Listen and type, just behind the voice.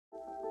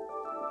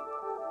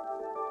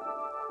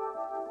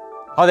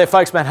Hi there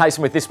folks, Matt Hayson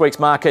with this week's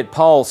Market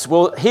Pulse.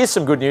 Well, here's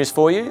some good news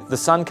for you. The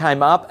sun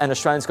came up and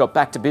Australians got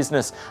back to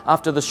business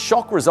after the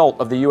shock result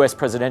of the US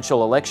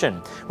presidential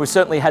election. We've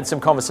certainly had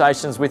some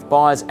conversations with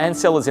buyers and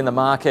sellers in the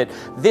market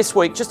this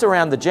week just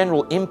around the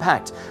general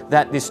impact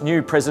that this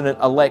new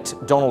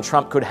president-elect Donald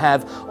Trump could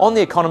have on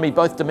the economy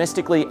both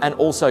domestically and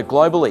also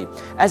globally.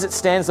 As it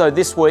stands though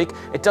this week,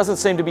 it doesn't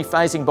seem to be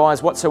phasing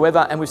buyers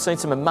whatsoever, and we've seen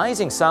some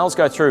amazing sales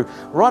go through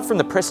right from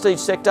the prestige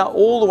sector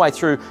all the way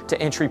through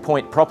to entry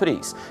point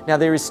properties.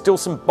 Now there is still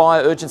some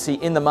buyer urgency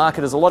in the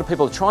market as a lot of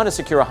people are trying to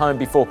secure a home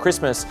before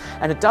Christmas,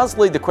 and it does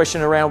lead the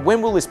question around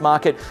when will this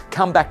market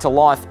come back to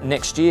life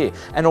next year.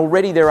 And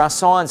already there are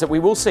signs that we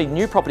will see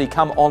new property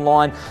come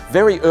online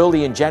very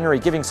early in January,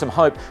 giving some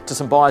hope to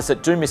some buyers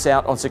that do miss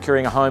out on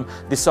securing a home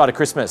this side of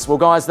Christmas. Well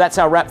guys, that's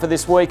our wrap for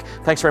this week.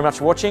 Thanks very much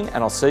for watching,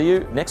 and I'll see you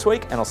next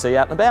week, and I'll see you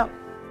out and about.